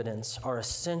for evidence are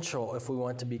essential if we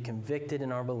want to be convicted in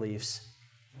our beliefs.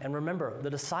 And remember, the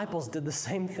disciples did the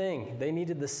same thing. They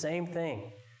needed the same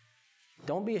thing.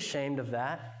 Don't be ashamed of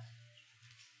that.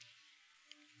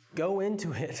 Go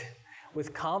into it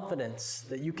with confidence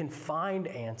that you can find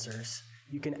answers.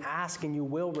 You can ask and you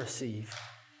will receive.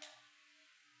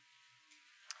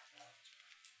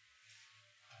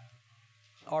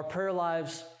 Our prayer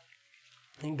lives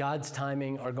in God's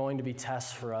timing are going to be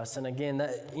tests for us. And again,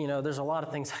 there's a lot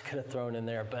of things I could have thrown in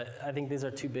there, but I think these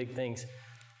are two big things.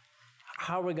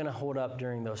 How are we going to hold up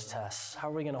during those tests? How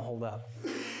are we going to hold up?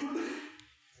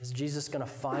 Is Jesus going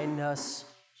to find us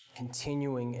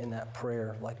continuing in that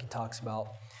prayer like he talks about,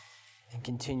 and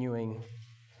continuing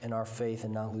in our faith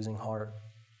and not losing heart?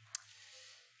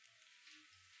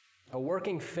 A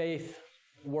working faith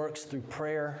works through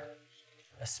prayer,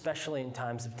 especially in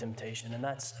times of temptation. And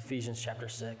that's Ephesians chapter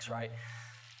 6, right?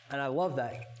 And I love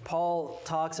that. Paul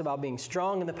talks about being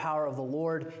strong in the power of the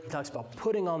Lord. He talks about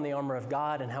putting on the armor of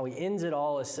God, and how he ends it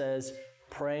all, it says,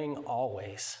 praying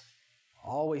always.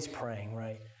 Always praying,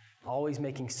 right? Always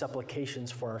making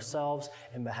supplications for ourselves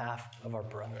in behalf of our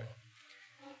brethren.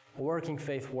 A working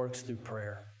faith works through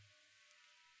prayer.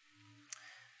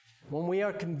 When we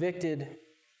are convicted,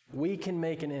 we can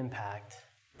make an impact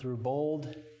through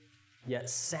bold, yet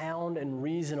sound and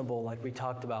reasonable, like we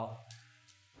talked about,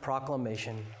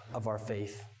 proclamation of our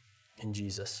faith in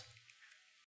Jesus.